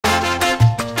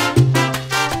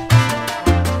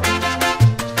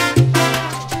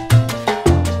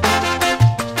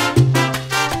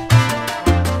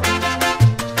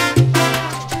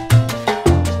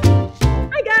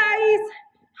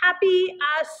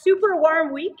super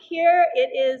warm week here. It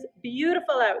is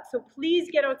beautiful out, so please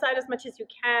get outside as much as you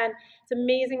can. It's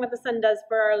amazing what the sun does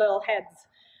for our little heads.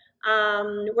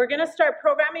 We're going to start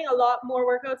programming a lot more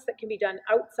workouts that can be done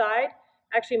outside.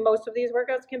 Actually, most of these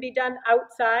workouts can be done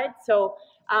outside, so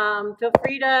feel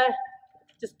free to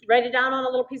just write it down on a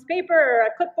little piece of paper or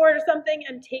a clipboard or something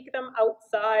and take them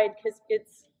outside because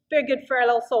it's very good for our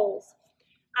little souls.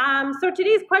 So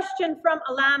today's question from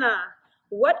Alanah: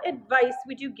 what advice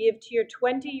would you give to your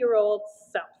 20-year-old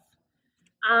self?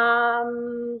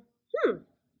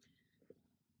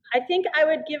 I think I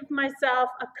would give myself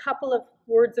a couple of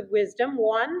words of wisdom.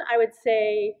 One, I would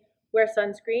say wear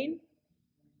sunscreen.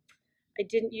 I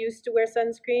didn't used to wear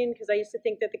sunscreen because I used to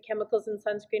think that the chemicals in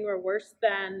sunscreen were worse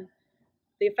than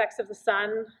the effects of the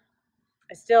sun.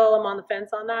 I still am on the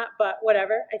fence on that, but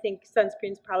whatever. I think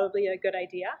sunscreen's probably a good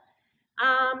idea.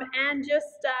 And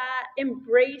just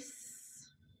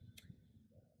embrace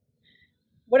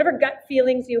whatever gut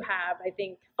feelings you have. I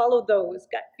think follow those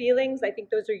gut feelings. I think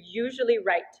those are usually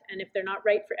right. And if they're not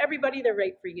right for everybody, they're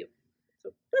right for you.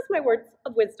 So that's my words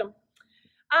of wisdom.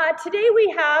 Today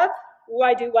we have,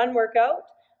 why do one workout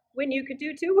when you could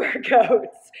do 2 workouts?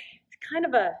 It's kind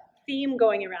of a theme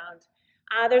going around.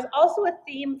 There's also a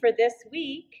theme for this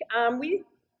week. We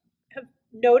have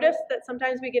noticed that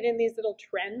sometimes we get in these little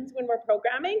trends when we're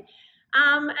programming.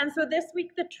 And so this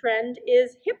week the trend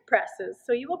is hip presses.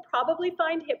 So you will probably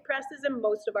find hip presses in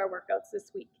most of our workouts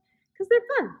this week because they're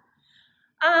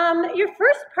fun. Your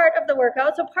first part of the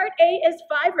workout, so part A is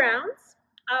 5 rounds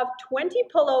of 20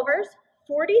 pullovers,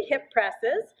 40 hip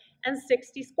presses, and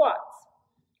 60 squats.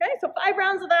 Okay, so 5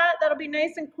 rounds of that. That'll be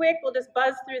nice and quick. We'll just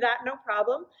buzz through that, no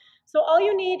problem. So all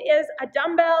you need is a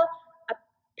dumbbell, a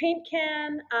paint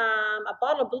can, a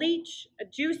bottle of bleach, a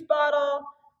juice bottle,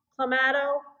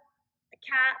 Clamato, a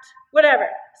cat, whatever.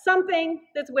 Something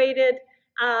that's weighted,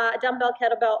 a dumbbell,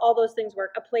 kettlebell, all those things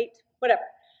work, a plate, whatever.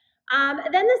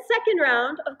 Then the second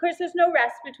round, of course, there's no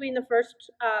rest between the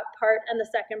first part and the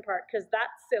second part because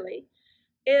that's silly,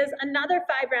 is another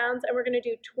 5 rounds, and we're going to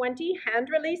do 20 hand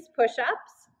release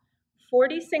push-ups,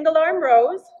 40 single arm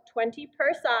rows, 20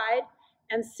 per side,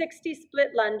 and 60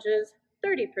 split lunges,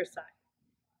 30 per side.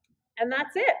 And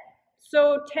that's it.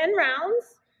 So 10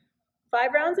 rounds,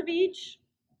 5 rounds of each.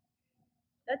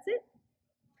 That's it.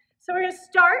 So we're going to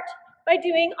start by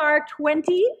doing our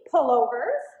 20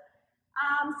 pullovers.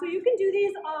 So you can do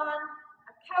these on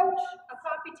a couch, a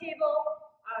coffee table,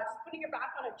 just putting your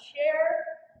back on a chair,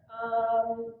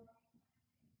 a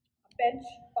bench,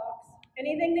 box,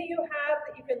 anything that you have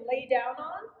that you can lay down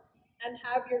on and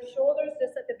have your shoulders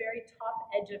just at the very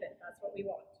top edge of it. That's what we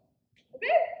want.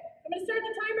 Okay, I'm going to start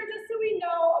the timer just so we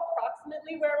know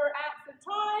approximately where we're at for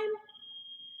time.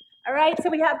 All right,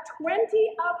 so we have 20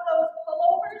 of those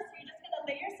pullovers. So you're just going to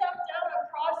lay yourself down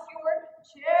across your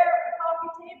chair or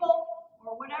coffee table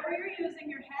or whatever you're using,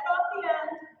 your head off the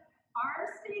end,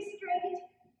 arms stay straight,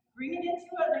 bring it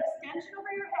into an extension over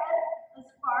your head as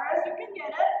far as you can get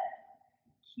it.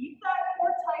 Keep that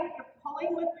core tight, you're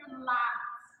pulling with your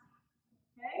lats.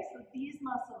 Okay, so these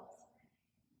muscles.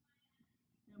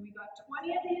 And we got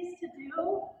 20 of these to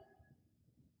do.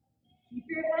 Keep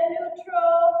your head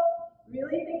neutral.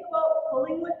 Really think about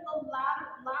pulling with the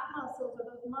lat muscles, or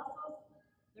those muscles,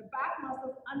 their back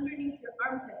muscles underneath your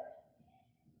armpit.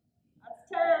 That's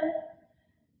 10.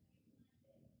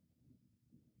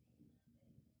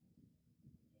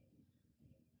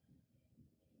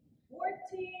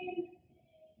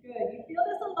 Good. You feel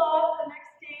this a lot the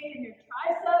next day in your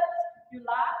triceps, your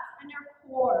lats, and your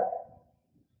core.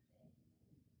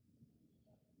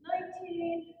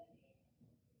 19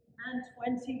 and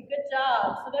 20. Good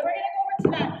job. So then we're going to go over to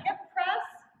that hip press.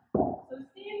 So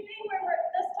same thing where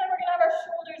this time we're going to have our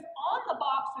shoulders on the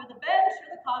box or the bench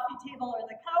or the coffee table or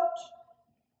the couch.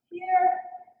 Here,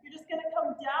 you're just going to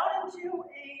come down into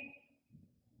a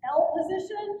L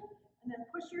position and then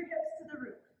push your hips to the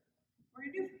roof.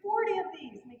 We're going to do 40 of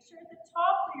these. Make sure at the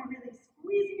top that you're really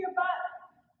squeezing your butt.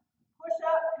 Push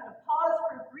up, kind of pause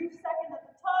for a brief second at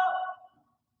the top.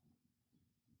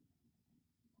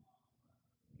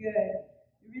 Good.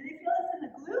 You really feel this in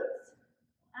the glutes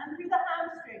and through the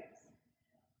hamstrings.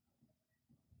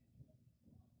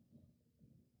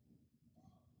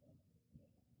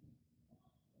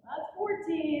 That's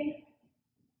 14.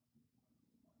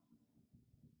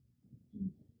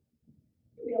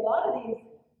 There'll be a lot of these.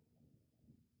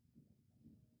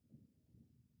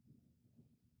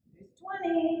 There's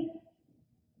 20.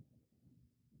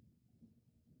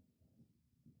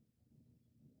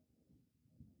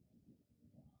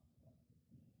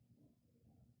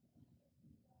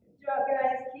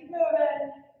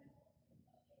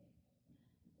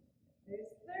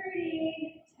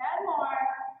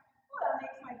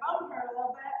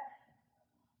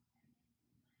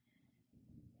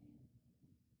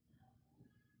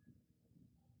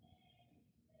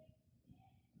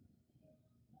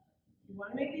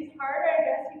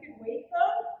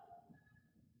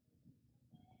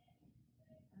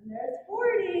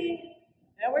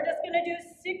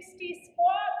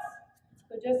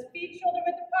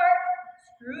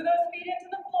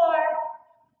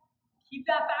 Keep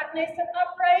that back nice and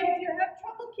upright. If you have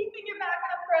trouble keeping your back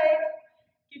upright,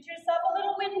 get yourself a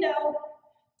little window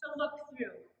to look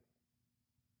through.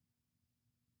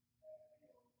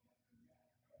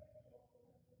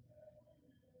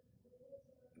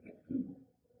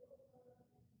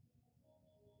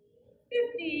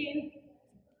 $15.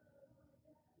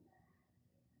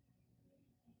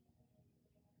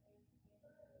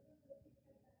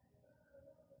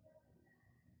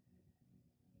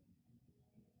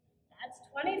 That's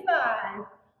 25.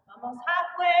 Almost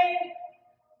halfway.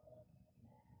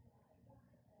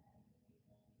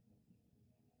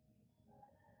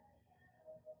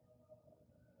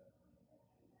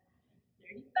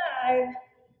 35.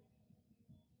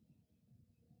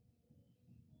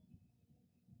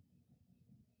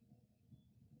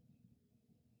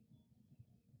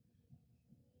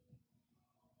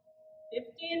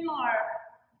 15 more.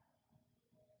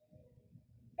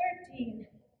 13,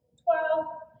 12,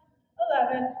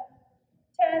 11,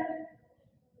 10, 9.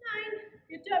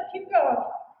 Good job, keep going.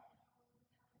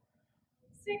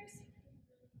 6,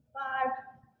 5,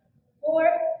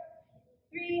 4,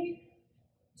 3,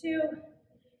 2,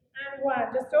 and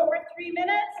 1. Just over 3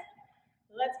 minutes.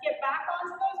 Let's get back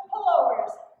onto those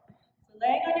pullovers. So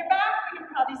laying on your back, we can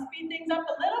probably speed things up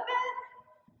a little bit.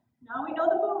 Now we know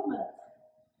the movements.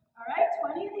 All right,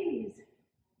 20 of these.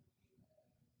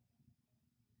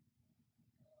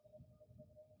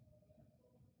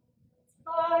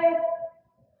 5,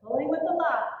 pulling with the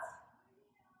lats.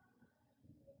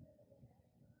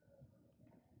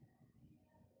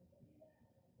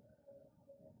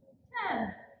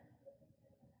 10.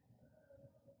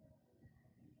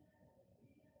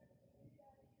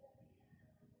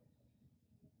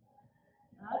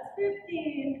 That's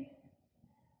 15.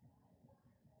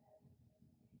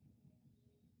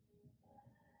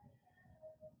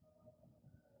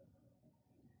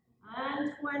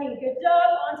 And 20. Good job.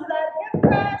 Onto that hip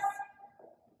press.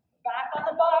 Back on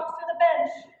the box or the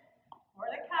bench or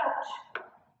the couch.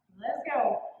 Let's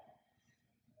go.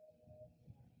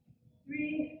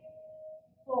 3,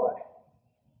 4.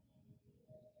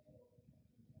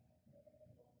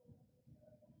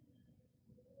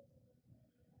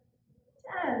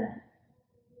 10.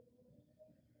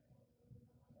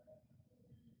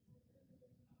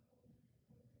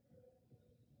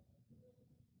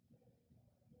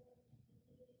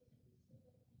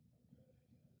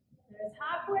 'There's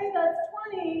halfway, that's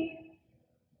 20.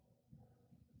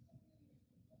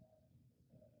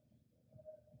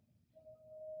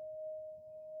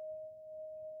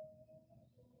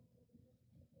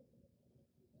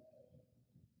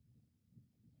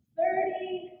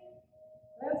 30.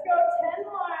 Let's go, 10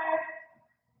 more.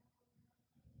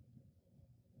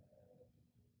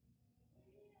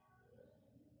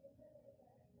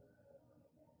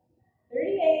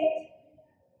 38,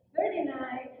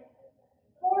 39,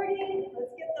 40.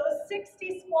 Let's get those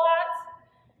 60 squats.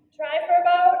 Try for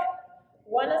about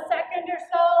 1 a second or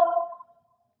so.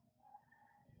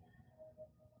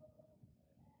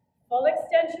 Full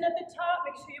extension at the top.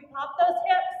 Make sure you pop those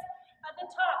hips at the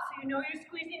top so you know you're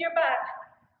squeezing your back.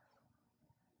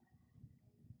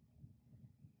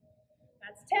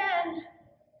 That's 10.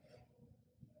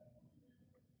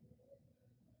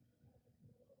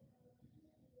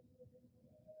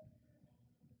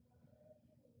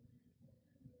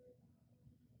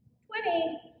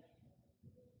 20.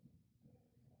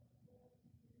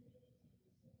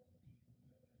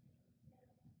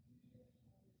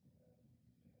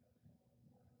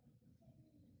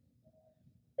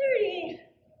 30.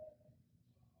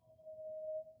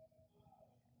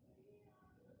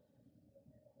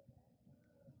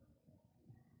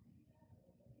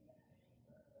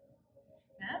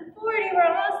 And 40. We're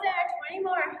almost there. 20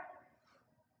 more.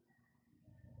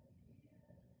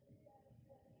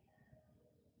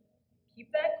 Keep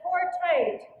that core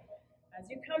tight. As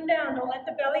you come down, don't let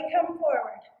the belly come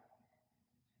forward.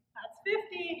 That's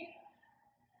 50-ish.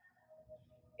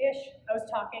 I was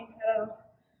talking. I don't know.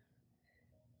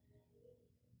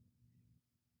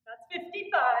 That's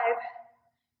 55.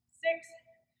 6,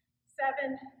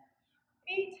 7,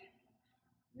 8,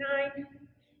 9,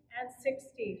 and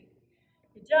 60.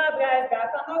 Good job, guys.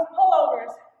 Back on those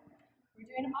pullovers. We're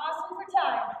doing awesome for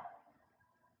time.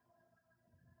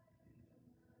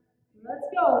 Let's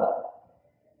go.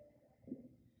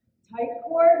 Tight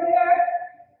core here.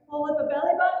 Pull with the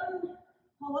belly button.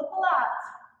 Pull with the lats.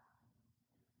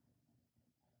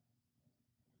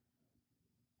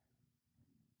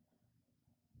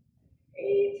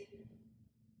 8,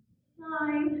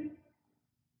 9,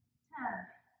 10.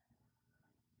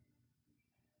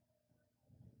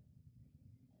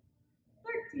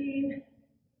 13.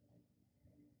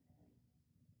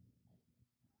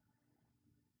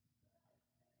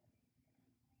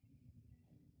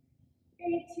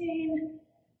 18,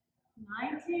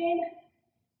 19,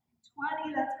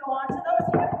 20. Let's go on to those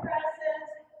hip presses.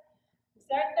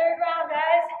 Start third round,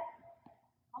 guys.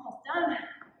 Almost done.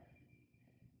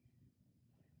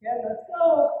 Good, let's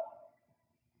go.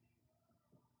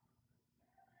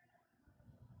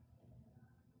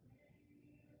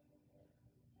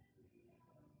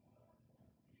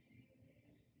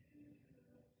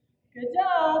 Good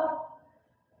job.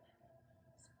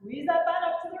 Squeeze that butt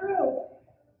up to the roof.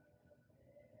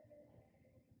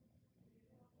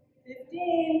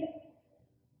 15.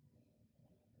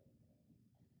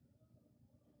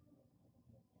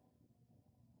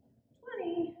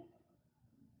 20.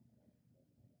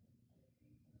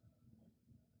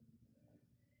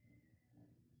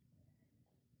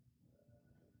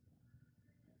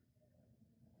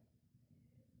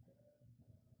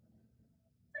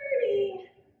 30.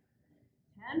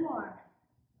 10 more.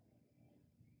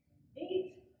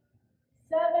 8,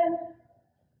 7,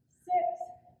 6,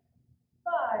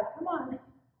 5. Come on.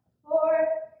 4,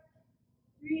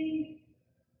 3,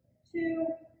 2,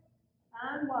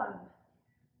 and 1.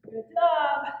 Good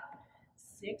job.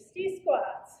 60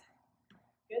 squats.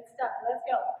 Good stuff. Let's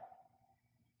go.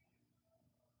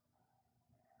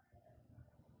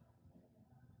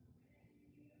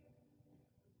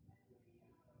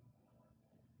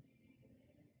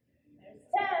 There's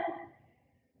 10.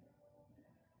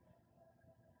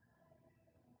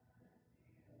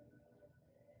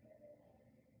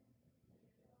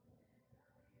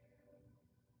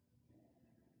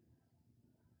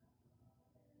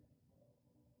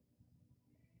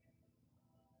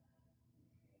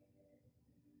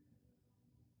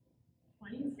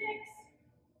 26.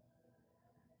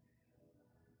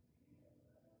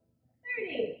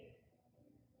 30.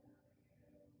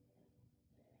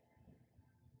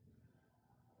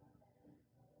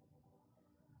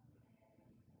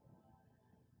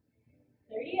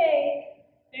 38,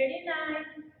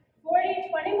 39, 40,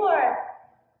 20 more.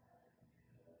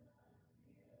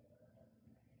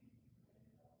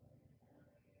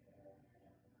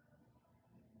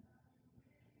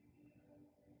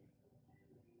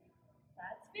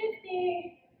 That's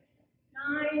 50,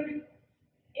 9,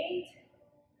 8,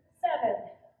 7,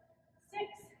 6,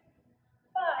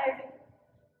 5,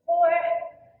 4,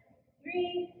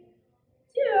 3,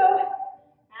 2,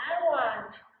 and 1.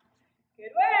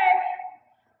 Good work.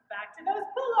 Back to those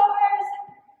pullovers.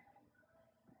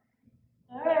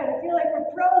 All right, I feel like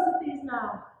we're pros at these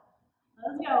now.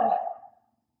 Let's go.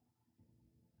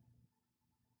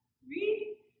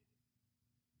 3.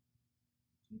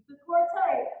 Keep the core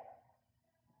tight.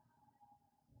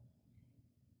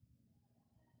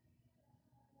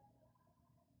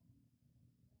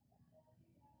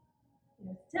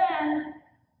 10.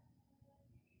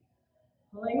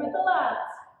 Pulling with the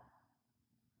lats.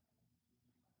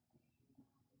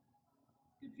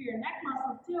 Good for your neck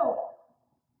muscles too.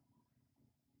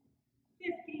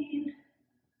 15.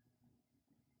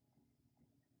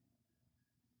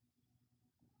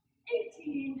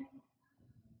 18.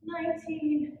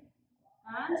 19.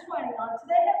 And 20. Onto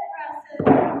the hip presses.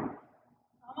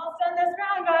 Almost done this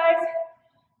round, guys.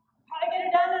 Probably get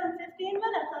it done in 15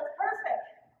 minutes. That's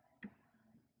perfect.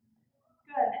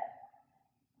 Good.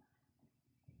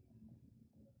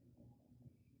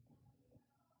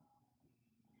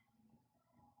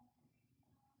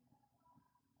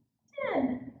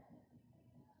 10.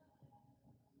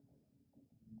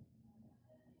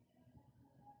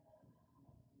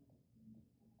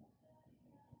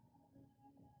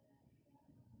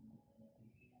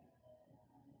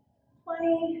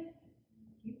 20.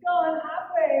 Keep going,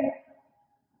 halfway.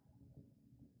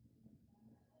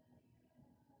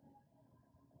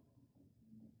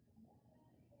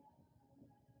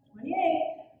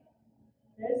 28.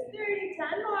 There's 30.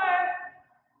 10 more.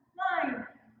 9,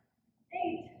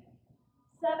 8,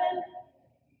 7,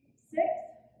 6,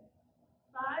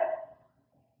 5,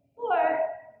 4,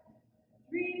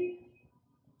 3,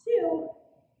 2,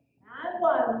 and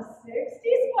 1. 60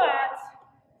 squats.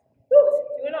 Woo,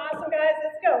 doing awesome, guys.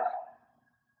 Let's go.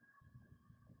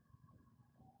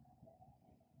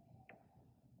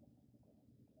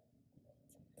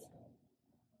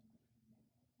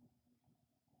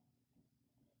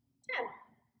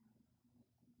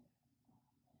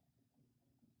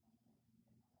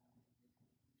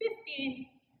 $15.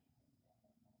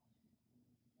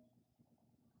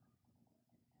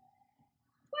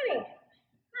 20.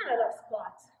 Man, I love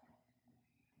squats.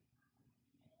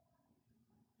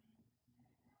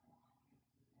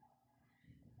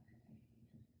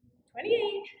 28,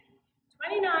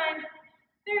 29,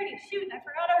 30. Shoot, I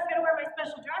forgot I was going to wear my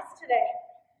special dress today.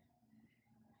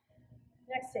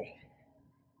 Next day.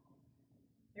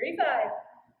 35.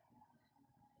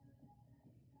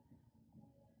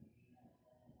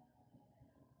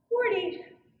 40.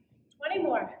 20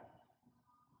 more.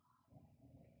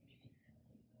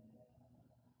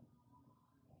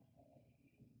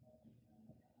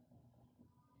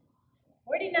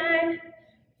 49.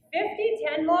 50.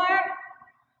 10 more.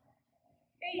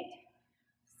 8,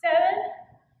 7,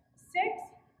 6,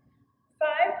 5,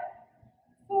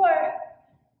 4,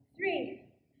 3,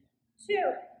 2,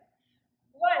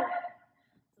 1.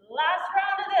 Last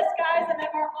round of this, guys, and then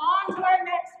we're on to our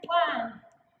next one.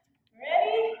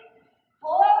 Ready?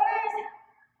 Pullovers.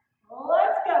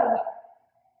 Let's go.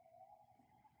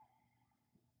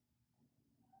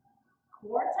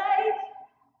 Core tight.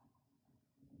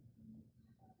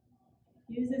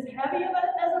 Use as heavy of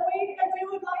as a weight as you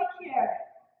would like here.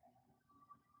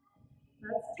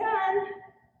 That's 10.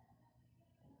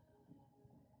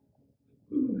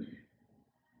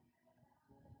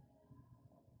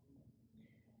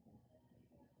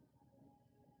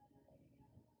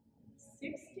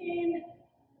 16,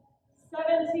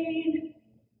 17,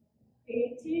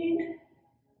 18,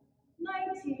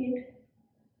 19,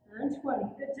 and 20.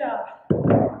 Good job.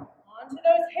 On to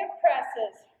those hip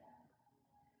presses.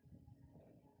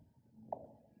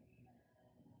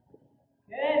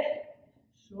 Good.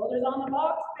 Shoulders on the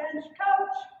box, bench,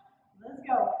 couch. Let's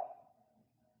go.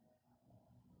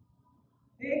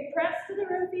 Big press to the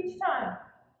roof each time.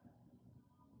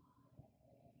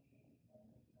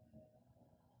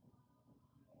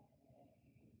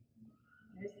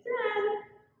 There's 10.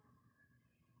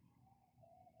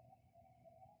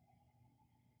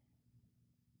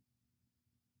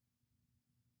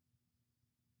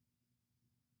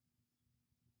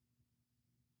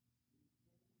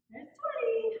 There's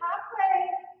 20, halfway.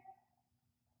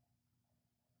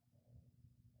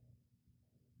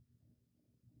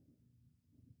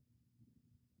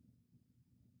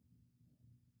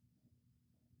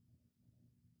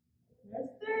 There's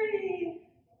 30.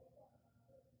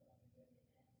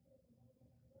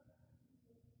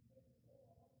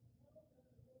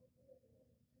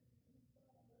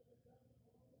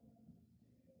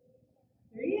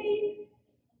 $38,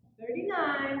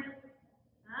 $39,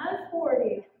 and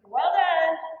 $40. Well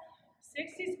done.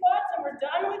 60 squats and we're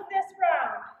done with this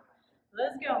round.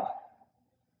 Let's go.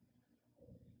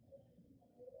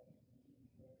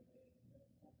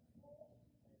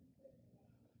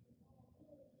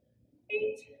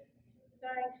 Eight,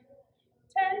 9,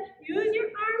 10. Use your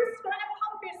arms to kind of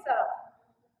pump yourself.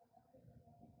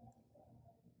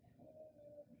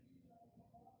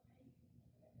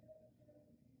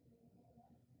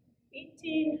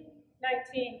 18,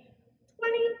 19,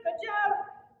 20. Good job.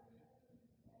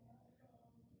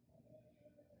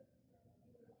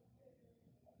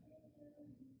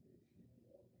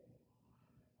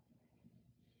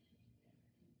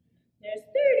 There's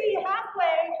 30,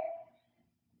 halfway.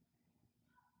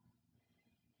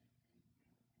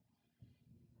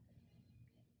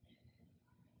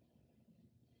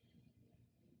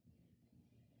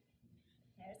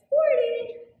 There's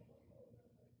 40.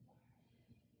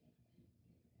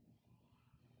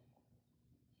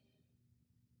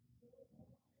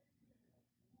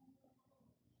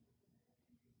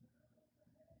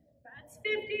 That's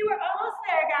 50. We're almost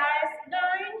there, guys. 9,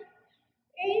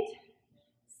 8,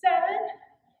 7,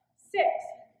 6,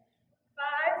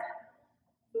 5,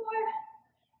 4,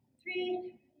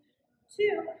 3,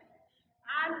 2,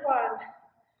 and 1.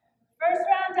 First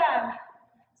round done.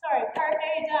 Sorry, part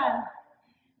A done.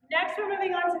 Next, we're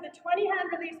moving on to the 20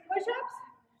 hand release push-ups,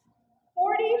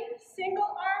 40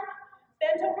 single arm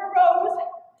bent over rows,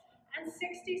 and 60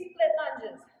 split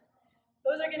lunges.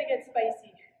 Those are going to get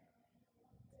spicy.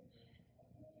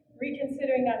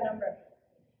 Reconsidering that number,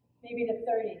 maybe to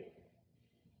 30.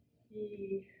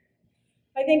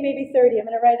 I think maybe 30. I'm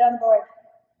going to write it on the board.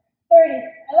 30.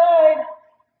 I lied.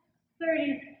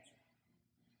 30.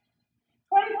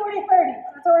 20, 40, 30.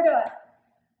 That's what we're doing.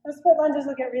 Those split lunges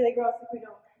will get really gross if we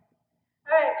don't.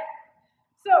 All right.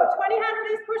 So 20 hand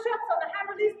release push-ups. On the hand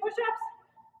release push-ups,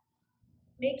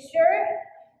 make sure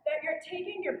that you're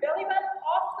taking your belly button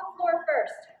off the floor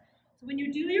first. So when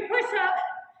you do your push-up,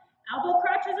 elbow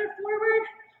crotches are forward,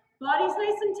 body's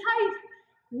nice and tight.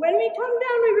 When we come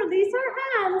down, we release our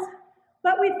hands,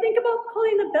 but we think about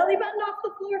pulling the belly button off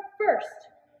the floor first.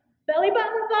 Belly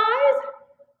button, thighs,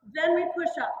 then we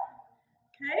push up.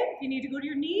 Okay? If you need to go to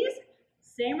your knees,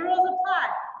 same rules apply.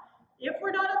 If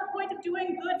we're not at the point of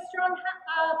doing good, strong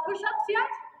push-ups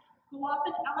yet, go off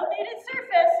an elevated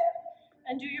surface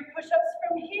and do your push-ups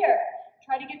from here.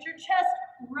 Try to get your chest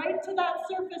right to that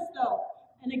surface though.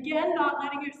 And again, not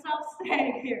letting yourself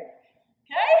sag here.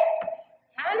 Okay?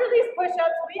 Hand release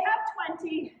push-ups, we have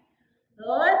 20.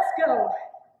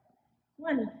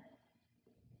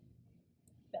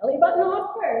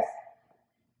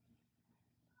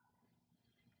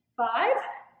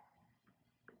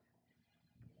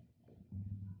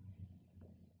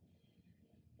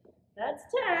 That's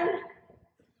 10.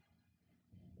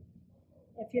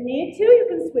 If you need to, you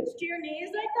can switch to your knees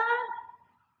like that.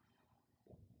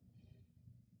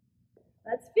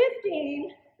 That's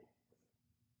 15.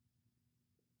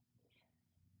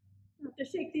 I'll have to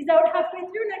shake these out halfway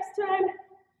through next time.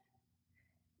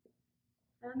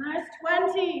 And there's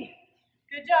 20.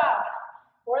 Good job.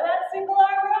 For that single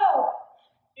arm row,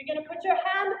 you're going to put your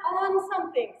hand on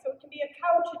something. So it can be a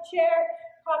couch, a chair,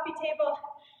 coffee table,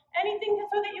 anything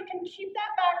so that you can keep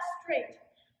that back straight.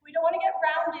 We don't want to get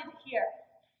rounded here.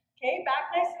 Okay, back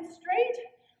nice and straight.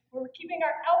 We're keeping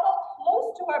our elbow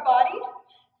close to our body,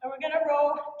 and we're going to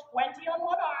row 20 on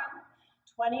one arm,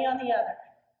 20 on the other.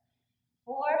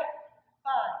 4, 5,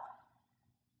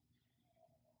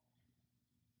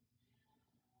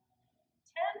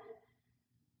 10,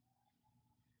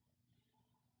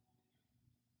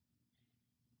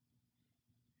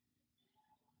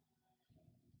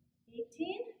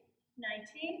 18,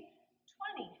 19,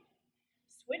 20.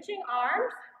 Switching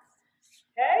arms.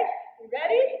 Okay, you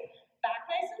ready? Back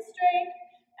nice and straight,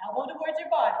 elbow towards your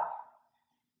body.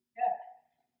 Good.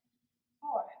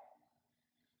 4.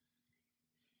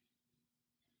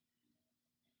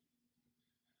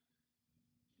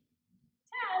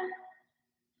 10.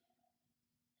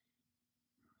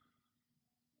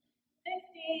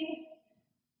 15.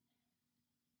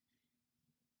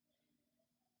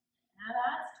 Now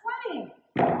that's 20.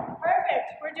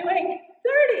 Perfect. We're doing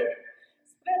 30.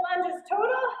 Split lunges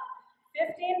total.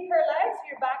 15 per leg, so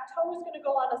your back toe is going to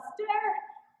go on a stair,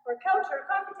 or a couch, or a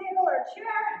coffee table, or a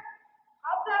chair.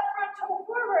 Hop that front toe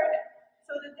forward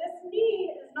so that this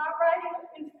knee is not riding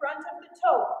in front of the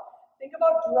toe. Think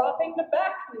about dropping the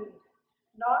back knee,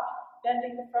 not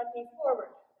bending the front knee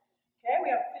forward. Okay,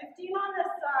 we have 15 on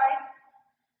this side.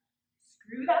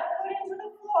 Screw that foot into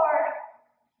the floor.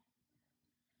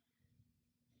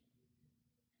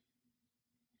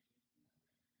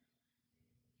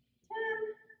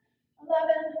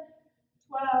 11,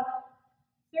 12,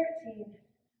 13,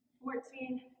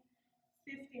 14,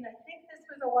 15. I think this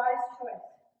was a wise choice.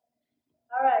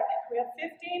 All right, we have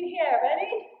 15 here.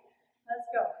 Ready? Let's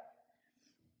go.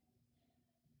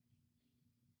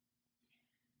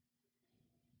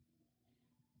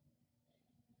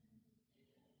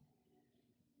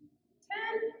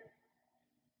 10,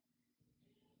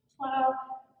 12,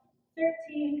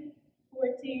 13,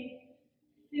 14,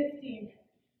 15.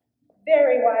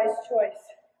 Very wise choice.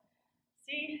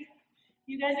 See,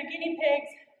 you guys are guinea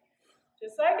pigs,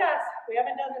 just like us. We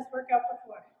haven't done this workout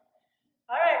before.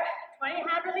 All right, 20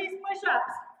 hand release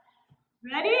push-ups.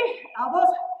 Ready?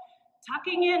 Elbows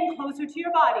tucking in closer to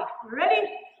your body. Ready?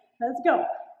 Let's go.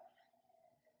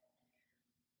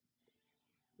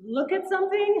 Look at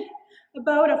something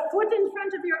about a foot in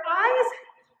front of your eyes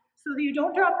so that you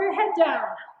don't drop your head down.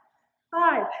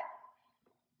 5.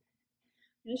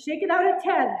 And shake it out at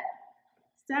 10.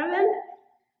 7,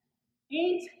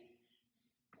 8,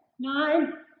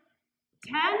 9,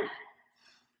 10.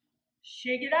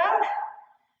 Shake it out.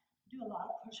 Do a lot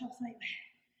of push-ups lately.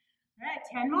 All right,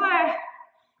 10 more.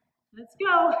 Let's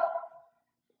go.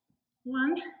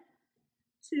 1,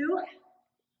 2,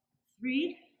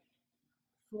 3,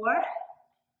 4,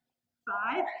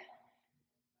 5,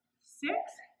 6,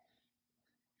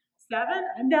 7.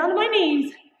 I'm down to my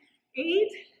knees.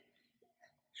 8,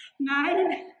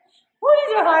 9. Ooh,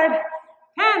 these are hard.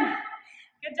 10.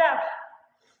 Good job.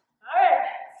 All right.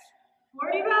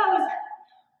 40 rows.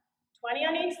 20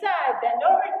 on each side. Bend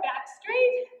over, back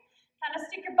straight. Kind of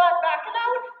stick your butt back and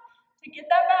out to get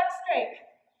that back straight.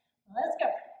 Let's go.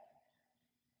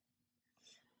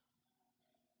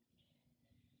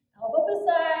 Elbow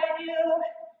beside you.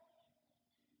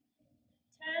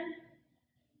 10,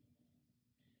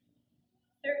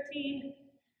 13,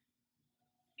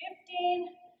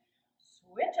 15.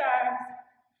 Switch arms,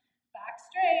 back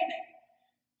straight.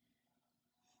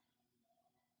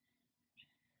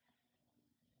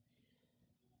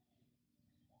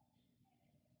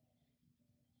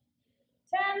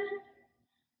 10.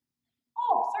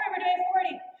 Oh, sorry, we're doing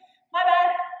 40. My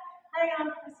bad. Hang on,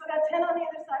 I still got 10 on the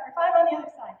other side, or 5 on the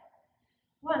other side.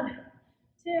 1,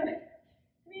 2,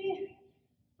 3,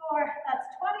 4.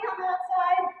 That's 20 on that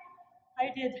side.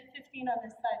 I did 15 on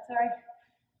this side, sorry.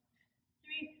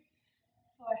 3,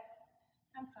 4,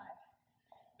 and 5.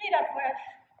 Made up for it.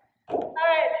 All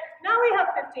right, now we have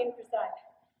 15 per side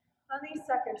on these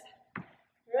suckers.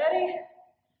 Ready?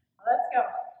 Let's go.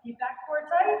 Keep that core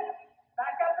tight.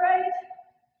 Back upright.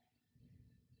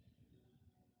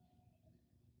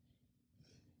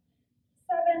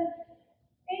 7,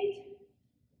 8,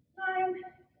 9,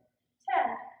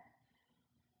 10.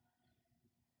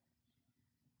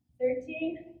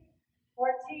 13,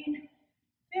 14,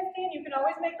 15. You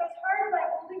always make those harder by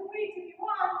holding weight if you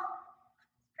want.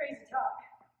 Crazy talk.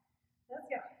 Let's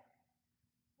go.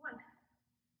 1,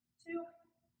 2,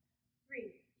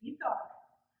 3. Keep going.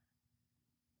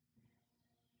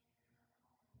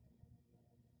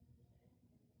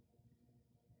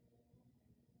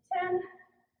 10, 11,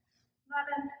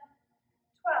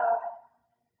 12,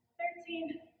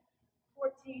 13,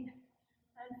 14,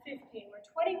 and 15. We're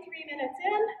 23 minutes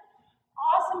in.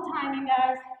 Awesome timing,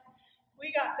 guys.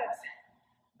 We got this.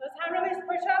 Those hand release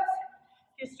push-ups,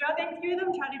 if you're struggling through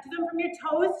them, try to do them from your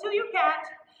toes till you can't.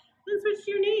 Then switch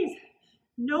to your knees.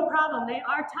 No problem, they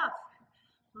are tough.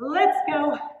 Let's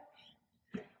go.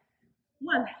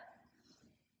 1,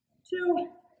 2.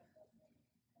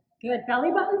 Good,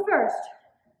 belly button first.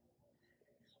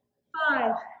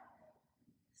 5,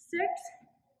 6,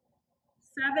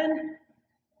 7,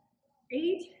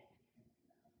 8,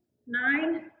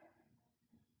 9,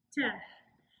 10.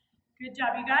 Good job,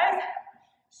 you guys.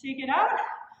 Shake it out.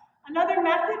 Another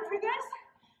method for this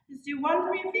is do 1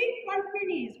 from your feet, 1 from your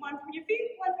knees, 1 from your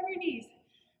feet, 1 from your knees,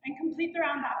 and complete the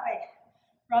round that way,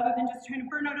 rather than just trying to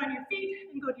burn out on your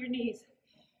feet and go to your knees.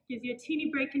 Gives you a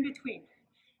teeny break in between.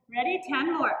 Ready?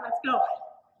 10 more. Let's go.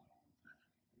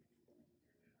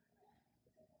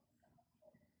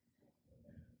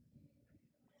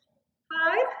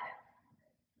 5,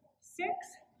 6,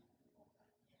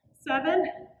 7,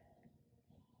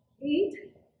 8,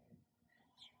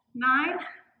 9,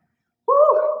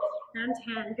 and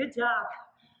 10. Good job.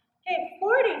 Okay,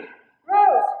 40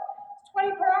 rows. It's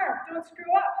 20 per arm. Don't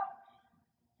screw up.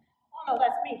 Oh no,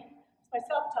 that's me. It's my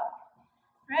self-talk.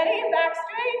 Ready? Back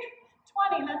straight.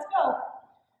 20. Let's go.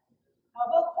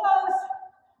 Elbow close.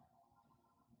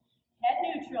 Head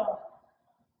neutral.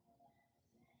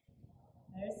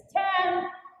 There's 10.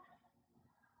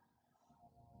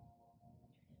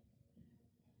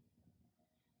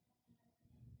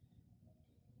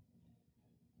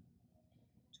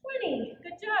 20.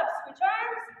 Good job. Switch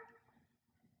arms.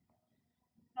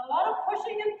 A lot of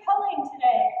pushing and pulling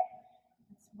today.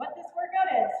 That's what this workout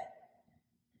is.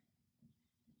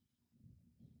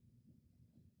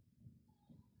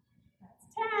 That's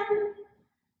 10.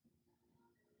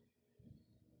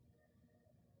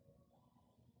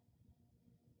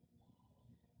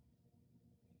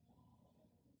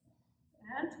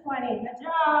 And 20. Good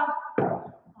job.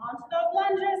 On to those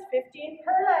lunges. 15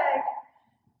 per leg.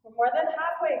 We're more than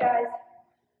halfway, guys.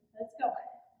 Let's go.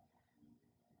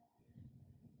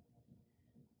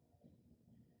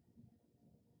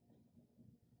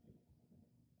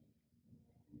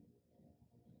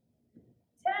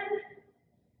 10.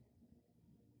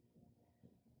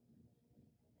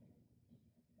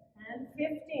 And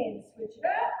 15. Switch it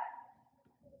up.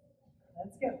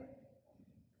 Let's go.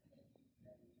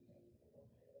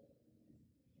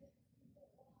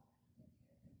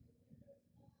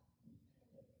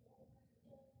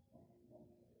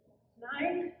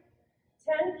 9,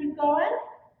 10, keep going.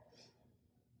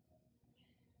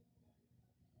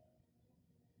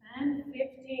 And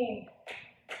 15.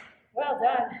 Well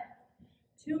done.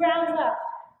 2 rounds left.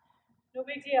 No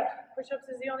big deal. Push-ups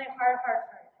is the only hard part.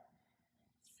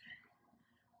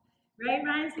 Right,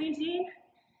 Ryan St. Jean?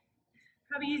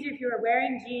 Probably easier if you were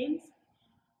wearing jeans.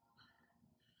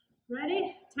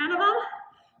 Ready? 10 of them?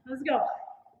 Let's go.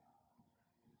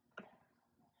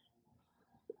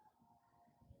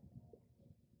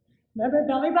 Remember,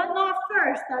 belly button off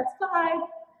first. That's 5.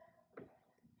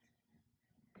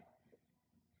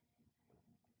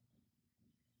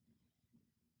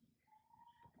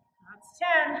 That's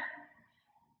 10.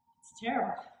 It's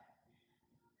terrible.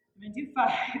 I'm going to do 5.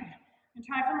 I'm going to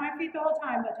try for my feet the whole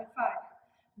time, but do 5.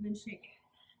 And then shake.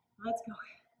 Let's go.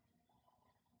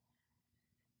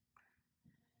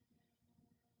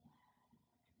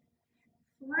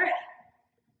 4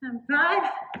 and 5.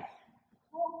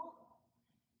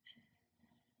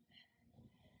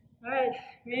 All right,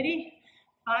 ready?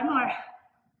 5 more.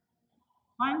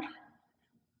 1,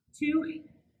 2,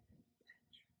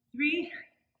 3,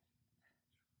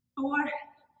 4,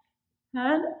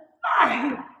 and 5.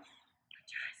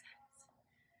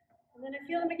 And then I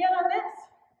feel them again on this.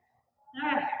 All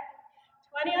right,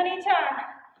 20 on each arm.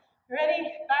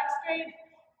 Ready? Back straight.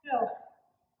 Go.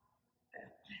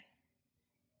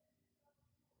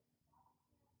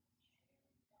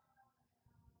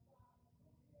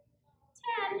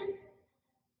 10.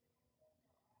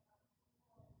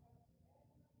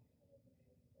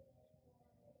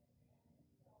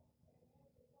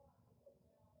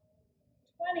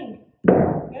 20.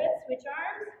 Good. Switch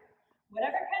arms.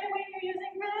 Whatever kind of weight you're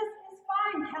using for this is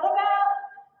fine. Kettlebell,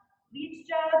 leech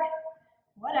jug,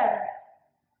 whatever.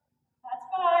 That's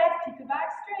 5. Keep the back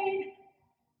straight.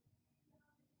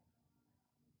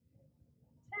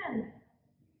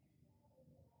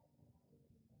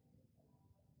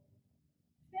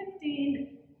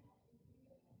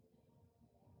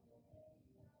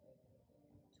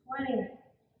 20.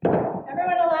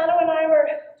 Everyone, Alanah and I were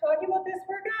talking about this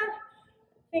workout,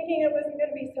 thinking it wasn't going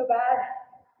to be so bad.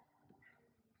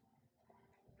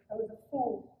 I was a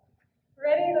fool.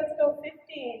 Ready? Let's go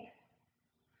 15.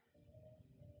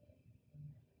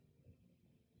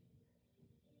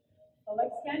 Full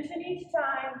extension each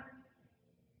time.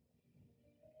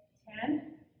 10.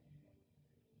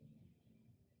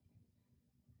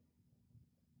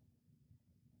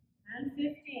 And 15.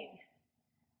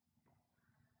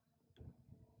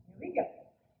 Here we go.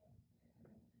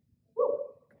 Woo.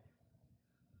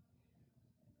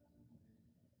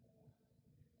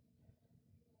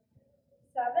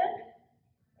 7,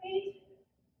 8,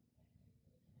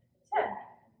 10.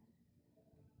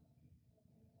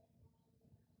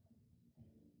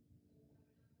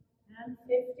 And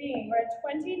 15. We're at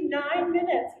 29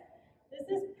 minutes. This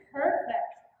is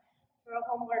perfect for a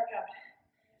home workout.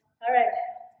 All right.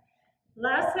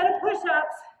 Last set of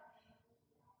push-ups.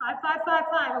 5, 5, 5,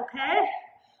 5, okay?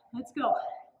 Let's go.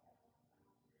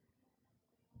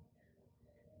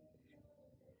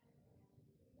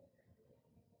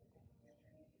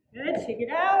 Good, shake it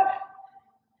out.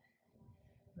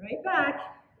 Right back.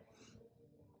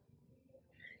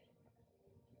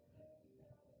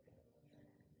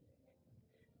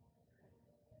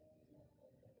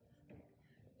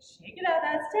 Shake it out,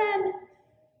 that's 10.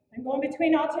 I'm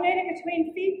going alternating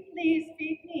between feet,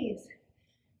 knees.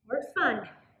 Works fine.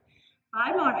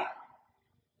 5 more.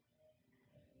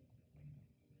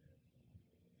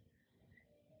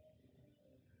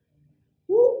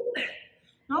 Woo.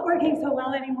 Not working so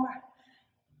well anymore.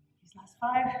 These last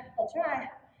 5, I'll try.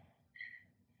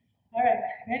 All right,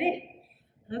 ready?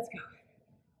 Let's go.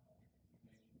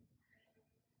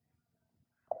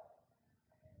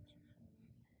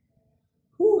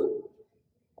 Whew.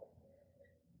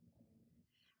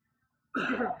 So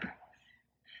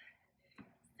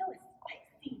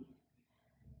spicy.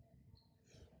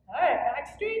 All right, back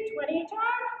straight, 20 each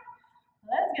arm.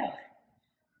 Let's go.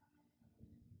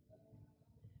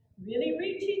 Really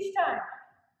reach each time.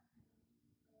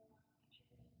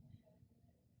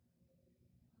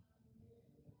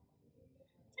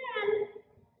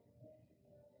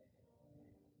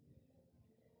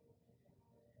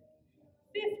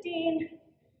 10. 15.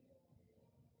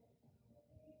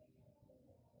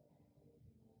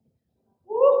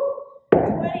 Woo.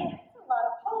 20. That's a lot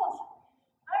of pulls.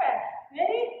 All right,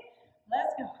 ready?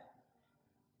 Let's go.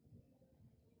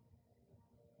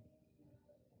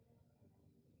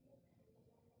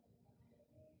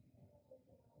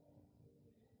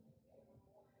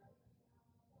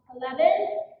 Eleven,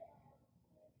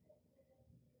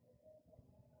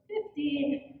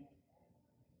 15,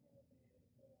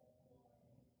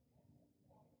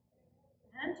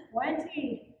 and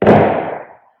 20.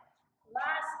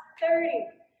 Last 30.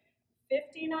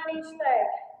 15 on each leg.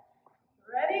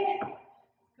 Ready?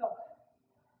 Go.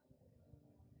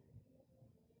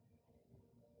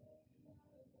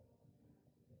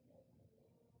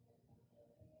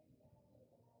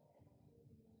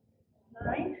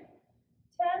 Nine,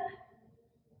 10,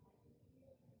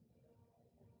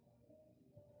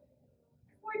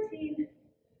 14,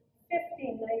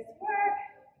 15. Nice work.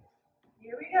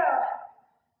 Here we go.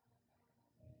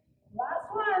 Last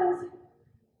ones.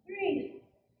 3.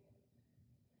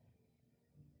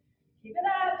 Keep it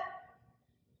up.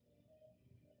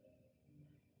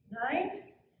 9,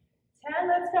 10,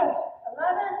 let's go.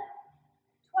 11,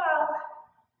 12,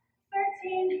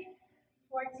 13,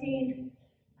 14,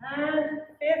 and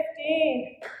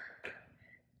 15.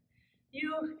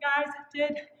 You guys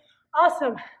did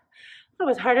awesome. It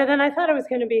was harder than I thought it was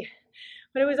going to be,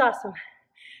 but it was awesome.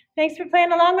 Thanks for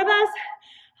playing along with us.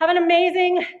 Have an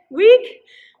amazing week.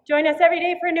 Join us every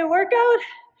day for a new workout.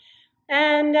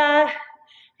 And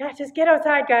yeah, just get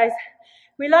outside, guys.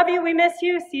 We love you. We miss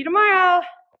you. See you tomorrow.